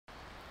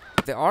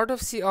The art of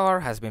CR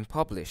has been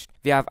published.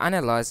 We have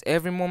analyzed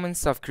every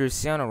moment of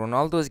Cristiano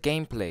Ronaldo's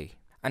gameplay,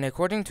 and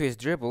according to his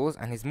dribbles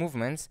and his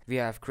movements, we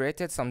have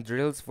created some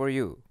drills for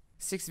you.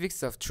 6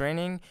 weeks of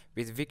training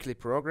with weekly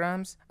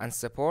programs and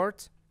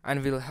support,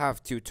 and we'll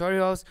have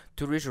tutorials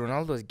to reach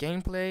Ronaldo's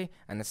gameplay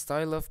and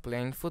style of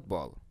playing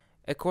football.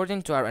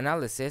 According to our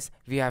analysis,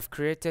 we have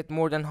created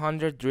more than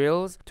 100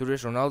 drills to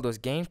reach Ronaldo's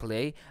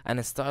gameplay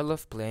and style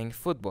of playing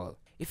football.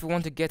 If you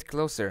want to get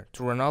closer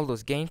to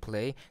Ronaldo's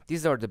gameplay,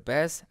 these are the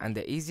best and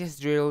the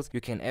easiest drills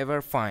you can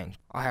ever find.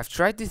 I have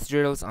tried these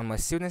drills on my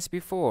students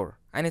before,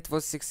 and it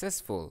was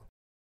successful.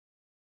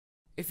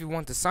 If you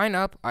want to sign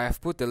up, I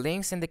have put the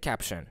links in the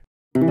caption.